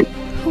frustrating.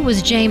 Who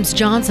was James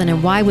Johnson,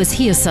 and why was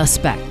he a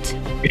suspect?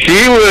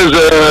 He was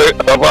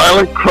a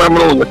violent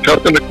criminal in the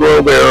Coconut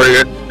Grove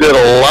area. Did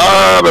a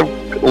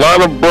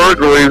lot of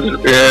burglaries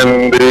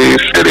in the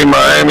city of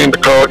Miami and the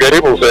Coral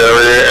Gables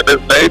area, and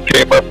his name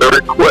came up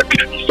very quick.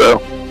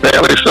 So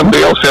apparently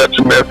somebody else had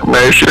some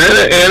information,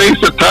 and he's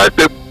the type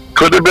that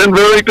could have been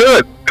very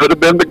good. Could have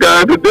been the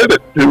guy who did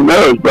it. Who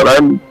knows? But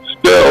I'm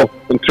still,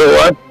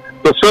 until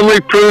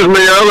somebody proves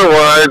me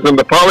otherwise, and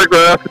the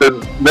polygraph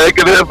is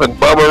negative, and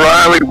Bubba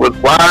Riley was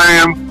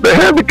lying. They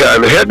had the guy.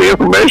 They had the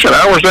information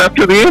hours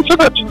after the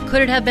incident.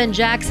 Could it have been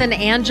Jackson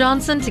and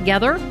Johnson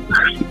together?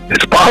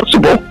 It's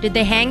possible. Did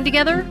they hang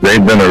together?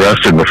 They'd been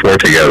arrested before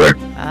together.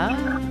 Oh.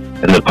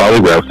 And the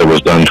polygraph that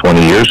was done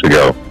 20 years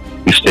ago,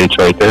 he states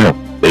right there,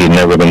 they had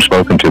never been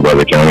spoken to by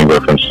the county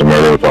reference to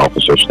murder of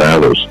Officer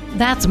Stathers.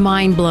 That's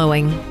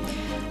mind-blowing.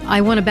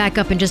 I want to back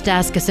up and just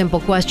ask a simple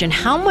question.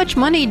 How much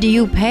money do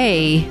you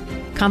pay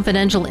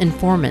confidential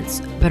informants,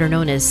 better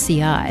known as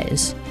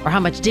CIs? Or how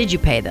much did you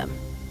pay them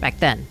back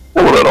then?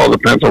 Well, it all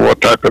depends on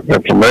what type of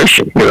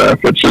information.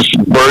 If it's just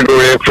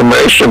burglary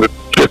information, it's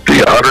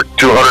 $50, $100,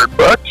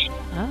 $200.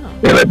 Oh.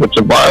 And if it's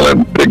a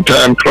violent,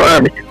 big-time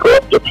crime, it can go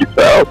up to a few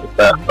thousand.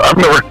 I've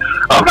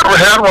never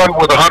had one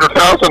with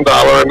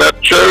 $100,000, and that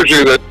shows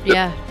you that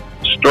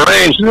it's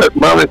strange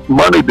that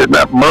money did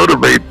not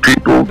motivate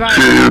people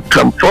to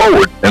come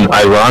forward. And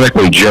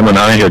ironically, Jim and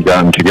I had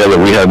gotten together.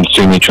 We hadn't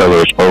seen each other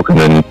or spoken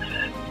in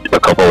a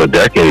couple of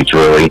decades,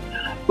 really.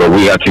 But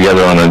we got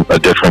together on a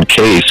different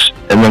case,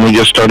 and then we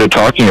just started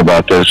talking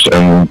about this,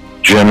 and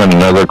Jim and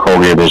another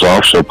Coral Gables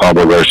officer,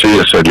 Pablo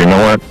Garcia, said, you know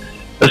what,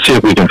 let's see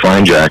if we can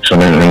find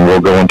Jackson, and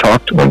we'll go and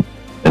talk to him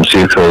and see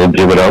if he'll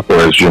give it up, or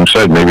as Jim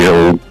said, maybe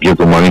he'll give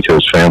the money to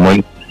his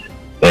family.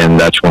 And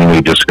that's when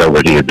we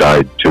discovered he had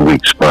died 2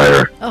 weeks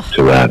prior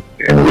to that.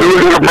 And we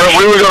were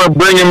going to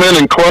bring him in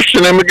and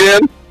question him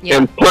again,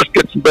 and plus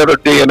get some better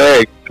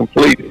DNA,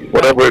 complete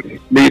whatever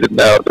is needed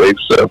nowadays.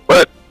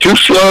 But too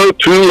slow,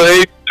 too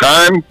late,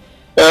 time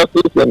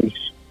passes, and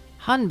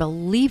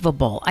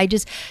unbelievable.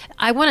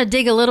 I want to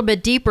dig a little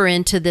bit deeper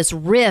into this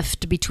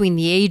rift between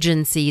the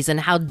agencies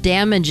and how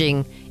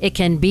damaging it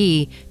can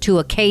be to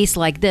a case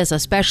like this,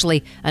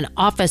 especially an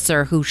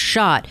officer who's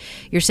shot.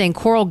 You're saying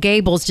Coral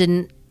Gables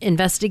didn't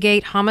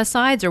investigate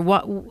homicides, or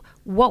what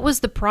What was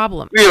the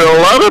problem? You know,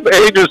 a lot of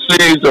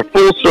agencies are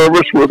full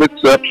service with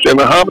exception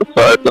of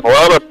homicides, and a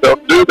lot of them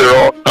don't do their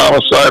own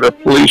homicide or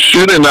police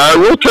shooting. Now, I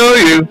will tell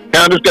you,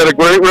 county's got a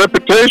great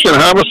reputation,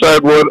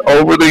 homicide would,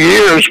 over the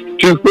years.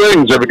 Two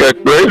things. They've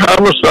got great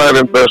homicide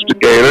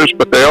investigators,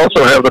 but they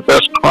also have the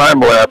best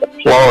crime lab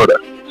in Florida.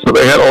 So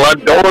they had a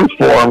lot going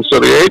for them. So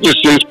the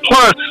agencies,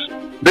 plus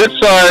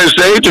mid-sized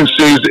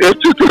agencies,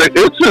 it's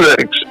an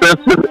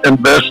expensive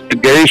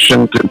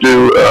investigation to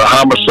do a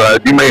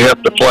homicide. You may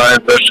have to fly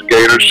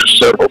investigators to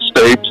several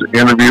states and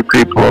interview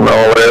people and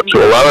all that.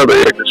 So a lot of the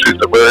agencies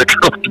are very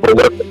comfortable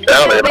in the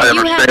county, and I But you have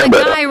understand the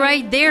that. guy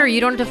right there. You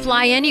don't have to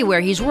fly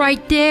anywhere. He's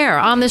right there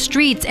on the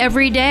streets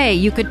every day.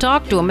 You could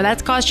talk to him, and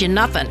that's cost you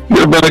nothing.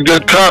 You've been a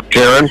good cop,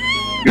 Karen.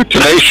 You're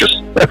tenacious.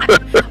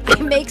 It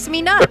makes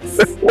me nuts.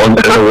 Well,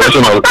 there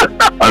wasn't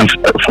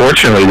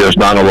unfortunately, there's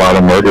not a lot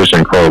of murders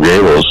in Coral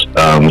Gables.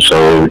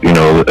 So, you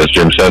know, as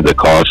Jim said, the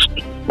cost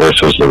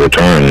versus the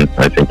return,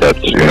 I think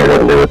that's, you know,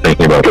 what they were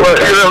thinking about. Well,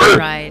 you know, there's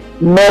Right.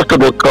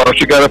 multiple costs.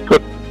 You got to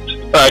put,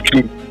 I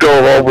can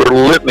go over a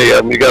litany of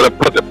them. You got to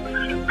put the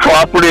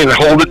property and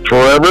hold it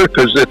forever,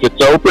 because if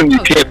it's open, you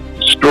can't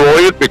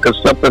destroy it because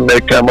something may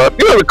come up.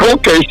 You know, the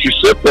cold case, you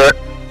sit there,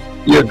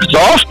 you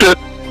exhaust it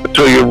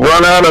until you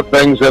run out of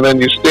things, and then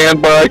you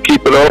stand by,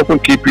 keep it open,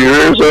 keep your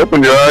ears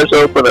open, your eyes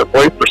open, and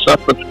wait for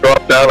something to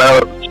drop down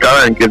out of the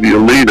sky and give you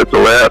a lead at the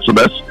last. So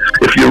that's,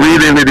 if you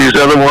read any of these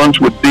other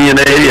ones with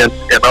DNA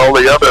and all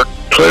the other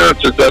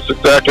clearances, that's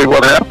exactly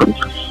what happens.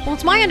 Well,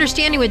 it's my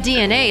understanding with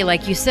DNA,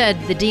 like you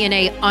said, the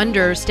DNA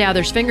under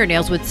Stathers'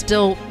 fingernails would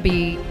still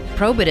be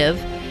probative,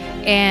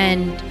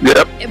 and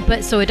Yep.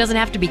 but so it doesn't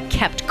have to be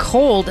kept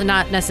cold, and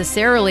not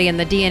necessarily in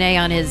the DNA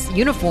on his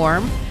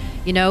uniform.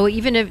 You know,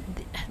 even if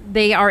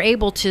they are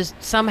able to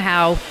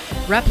somehow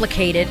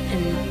replicate it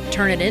and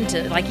turn it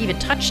into, like, even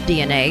touch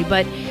DNA,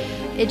 but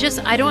it just,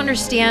 I don't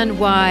understand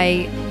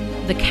why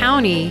the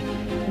county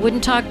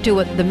wouldn't talk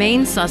to the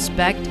main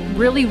suspect,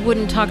 really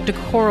wouldn't talk to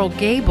Coral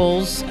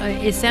Gables.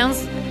 It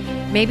sounds,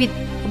 maybe,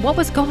 what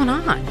was going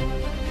on?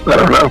 I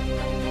don't know.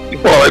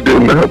 Well, I do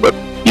know, but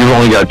You've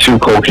only got 2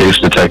 cold case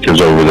detectives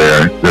over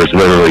there. There's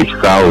literally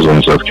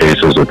thousands of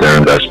cases that they're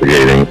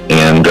investigating,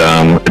 and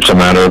it's a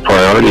matter of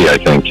priority, I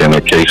think. And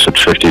a case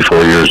that's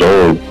 54 years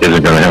old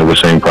isn't going to have the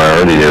same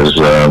priority as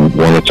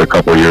one that's a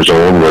couple years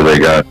old, where they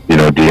got, you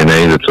know,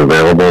 DNA that's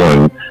available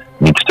and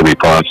needs to be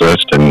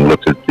processed and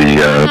looked at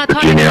I'm not the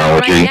talking about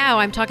genealogy. right now,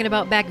 I'm talking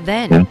about back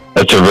then.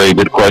 That's a very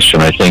good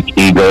question. I think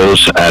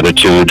egos,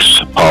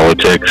 attitudes,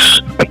 politics,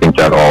 I think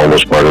that all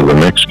was part of the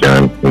mix,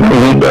 Karen.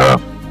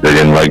 And they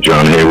didn't like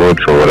John Haywood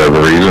for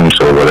whatever reason,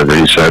 so whatever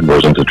he said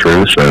wasn't the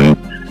truth, and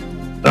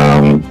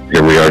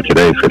here we are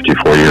today,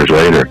 54 years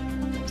later.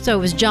 So it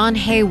was John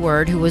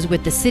Hayward, who was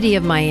with the city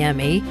of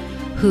Miami,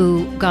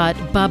 who got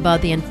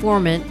Bubba, the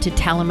informant, to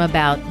tell him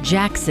about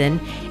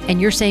Jackson. And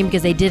you're saying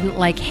because they didn't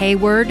like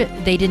Hayward,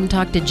 they didn't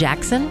talk to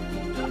Jackson?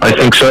 I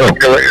think so.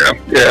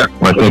 yeah.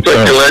 I think so.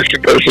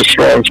 Speculation goes to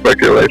strong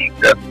speculation,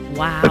 yeah.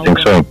 Wow. I think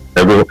so.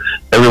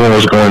 Everyone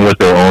was going with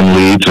their own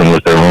leads and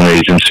with their own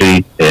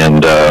agency,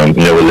 and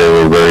they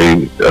were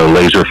very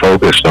laser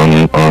focused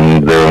on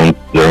their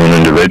own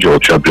individual,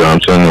 Chubb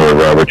Johnson or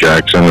Robert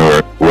Jackson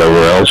or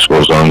whoever else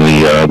was on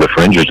the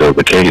fringes of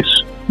the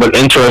case. But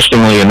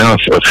interestingly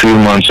enough, a few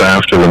months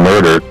after the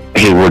murder,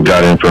 Hayward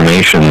got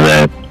information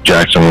that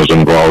Jackson was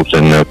involved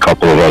in a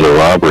couple of other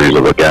robberies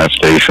of a gas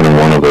station and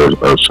one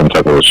of some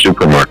type of a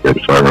supermarket,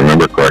 if I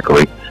remember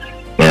correctly,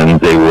 and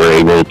they were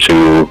able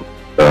to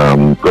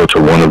go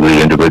to one of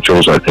the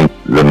individuals, I think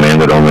the man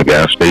that owned the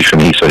gas station.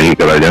 He said he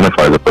could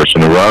identify the person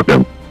who robbed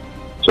him.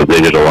 So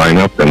they did a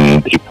lineup,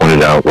 and he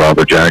pointed out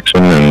Robert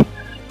Jackson, and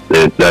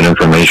that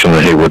information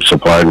that Haywood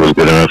supplied was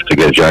good enough to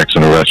get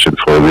Jackson arrested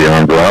for the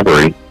armed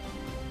robbery.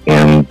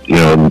 And, you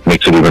know, it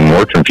makes it even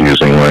more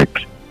confusing,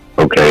 like,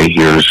 okay,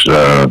 here's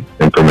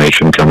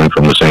information coming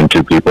from the same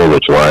 2 people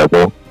that's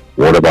liable.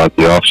 What about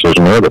the officer's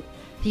murder?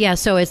 Yeah,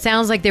 so it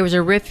sounds like there was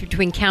a rift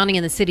between county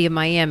and the city of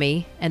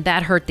Miami, and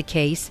that hurt the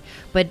case.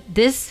 But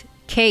this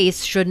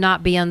case should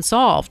not be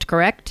unsolved,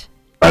 correct?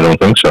 I don't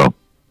think so.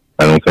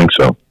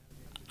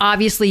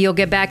 Obviously, you'll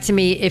get back to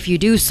me if you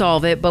do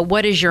solve it, but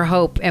what is your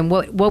hope, and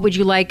what would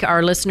you like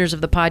our listeners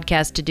of the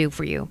podcast to do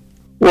for you?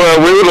 Well,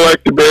 we would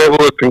like to be able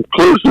to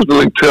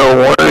conclusively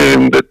tell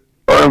Wayne that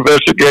our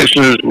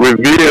investigation is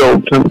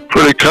revealed and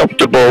pretty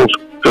comfortable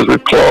because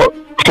we've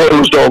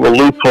closed all the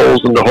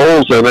loopholes and the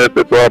holes in it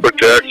that Robert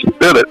Jackson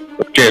did it.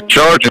 But can't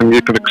charge him.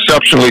 You can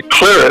exceptionally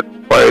clear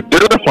it by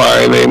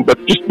identifying him, but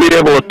just be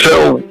able to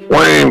tell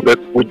Wayne that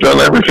we've done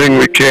everything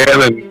we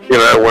can, and, you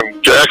know,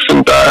 when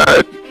Jackson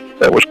died,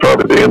 that was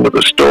probably the end of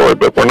the story,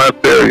 but we're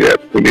not there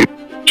yet. We need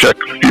to check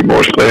a few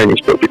more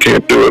things, but we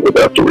can't do it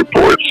without the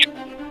reports.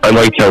 I'd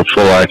like to have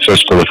full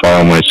access to the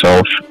file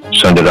myself,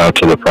 send it out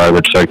to the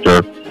private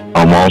sector.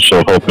 I'm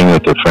also hoping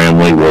that the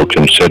family will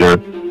consider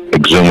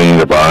exhuming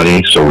the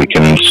body so we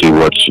can see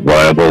what's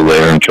viable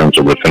there in terms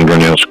of the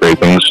fingernail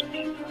scrapings.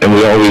 And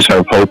we always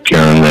have hope,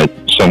 Karen, that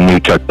some new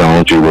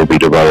technology will be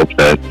developed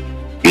that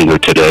either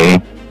today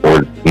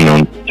or,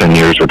 10 10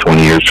 years or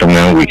 20 years from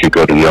now, we could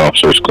go to the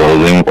officer's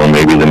clothing or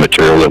maybe the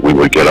material that we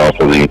would get off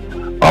of the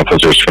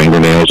officer's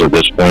fingernails at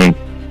this point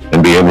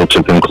and be able to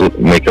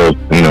make a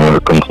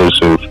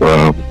conclusive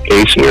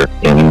case here.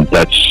 And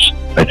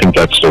I think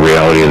that's the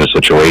reality of the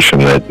situation,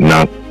 that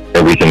not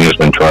everything has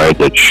been tried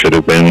that should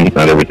have been,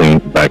 not everything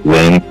back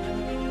then.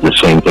 The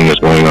same thing is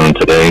going on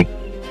today.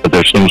 But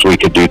there's things we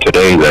could do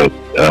today that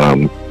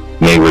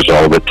may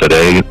resolve it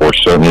today, or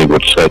certainly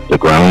would set the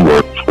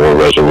groundwork for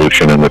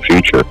resolution in the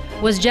future.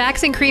 Was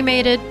Jackson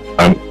cremated?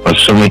 I'm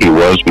assuming he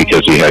was,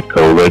 because he had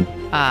COVID.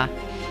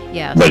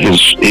 Yeah. But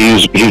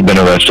he's been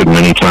arrested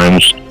many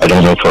times. I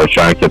don't know for a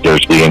fact that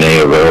there's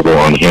DNA available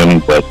on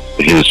him, but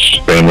his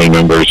family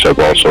members have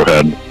also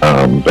had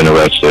been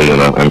arrested,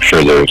 and I'm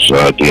sure there's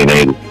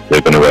DNA.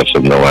 They've been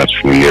arrested in the last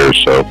few years,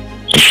 so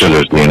I'm sure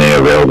there's DNA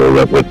available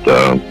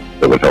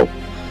that would help.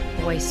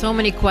 Boy, so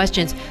many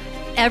questions.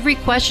 Every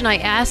question I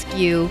ask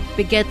you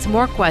begets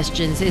more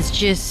questions. It's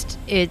just,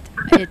 it's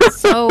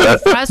so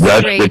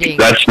frustrating.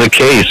 That's the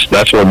case.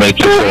 That's what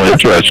makes it so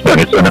interesting.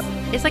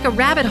 It's like a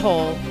rabbit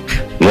hole.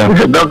 Yeah.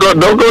 Don't go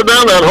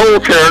down that hole,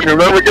 Karen. You'll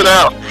never get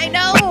out. I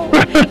know.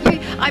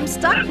 I'm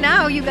stuck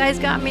now. You guys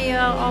got me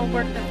all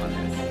worked up on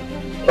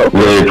this.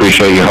 Really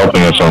appreciate you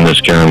helping us on this,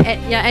 Karen.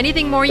 Yeah.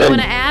 Anything more you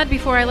want to add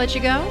before I let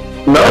you go?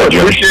 No,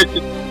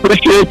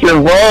 appreciate your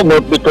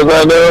involvement, because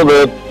I know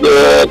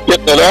that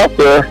getting it out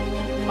there.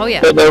 Oh,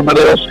 yeah. And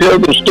everybody else here,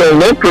 there's still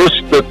an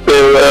interest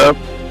that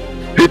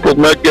people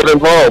might get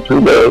involved.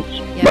 Who knows?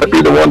 Yeah, might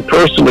be the one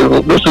person who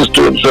listens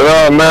to it and says,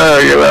 "Oh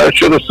man, I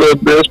should have said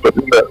this," but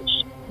who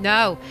knows?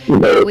 No,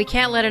 we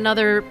can't let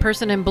another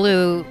person in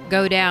blue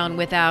go down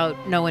without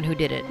knowing who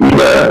did it.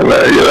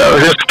 No,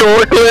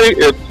 historically,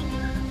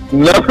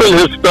 nothing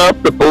has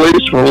stopped the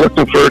police from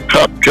looking for a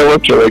cop killer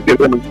till they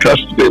get him in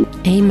custody.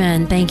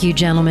 Amen. Thank you,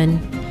 gentlemen.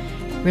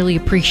 Really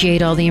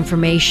appreciate all the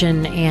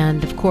information,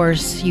 and of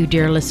course, you,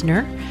 dear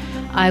listener.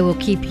 I will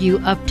keep you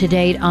up to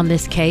date on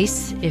this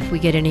case if we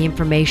get any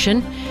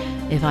information.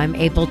 If I'm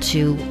able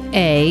to,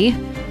 A,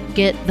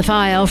 get the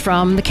file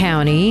from the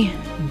county,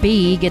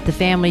 B, get the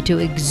family to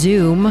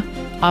exhume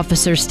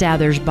Officer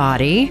Stathers'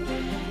 body,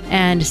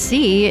 and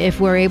C, if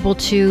we're able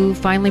to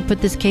finally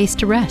put this case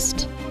to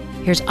rest.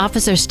 Here's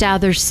Officer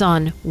Stathers'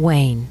 son,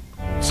 Wayne.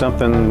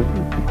 Something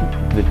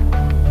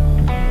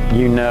that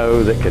you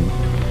know that could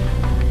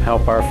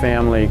help our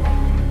family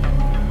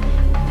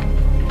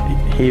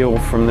heal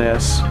from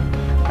this,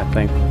 I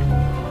think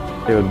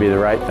it would be the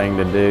right thing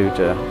to do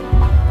to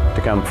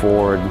come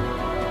forward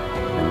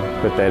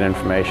and put that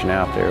information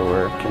out there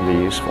where it can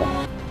be useful.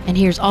 And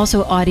here's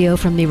also audio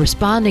from the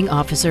responding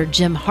officer,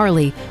 Jim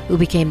Harley, who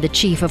became the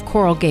chief of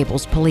Coral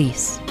Gables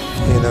Police.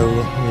 You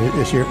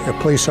know, if you're a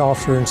police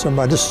officer and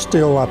somebody, this is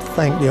still, I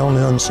think, the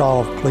only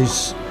unsolved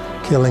police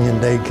killing in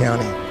Dade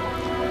County.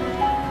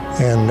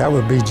 And that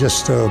would be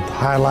just a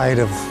highlight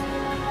of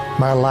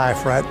my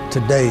life right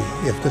today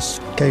if this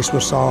case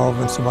was solved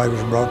and somebody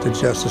was brought to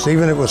justice.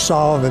 Even if it was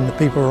solved and the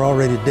people were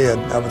already dead,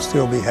 I would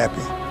still be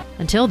happy.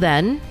 Until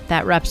then,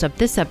 that wraps up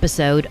this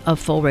episode of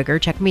Full Rigor.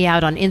 Check me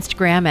out on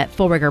Instagram at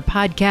Full Rigor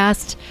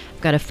Podcast.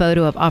 I've got a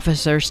photo of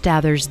Officer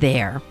Stathers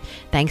there.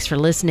 Thanks for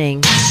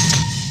listening.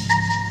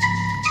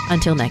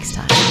 Until next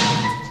time.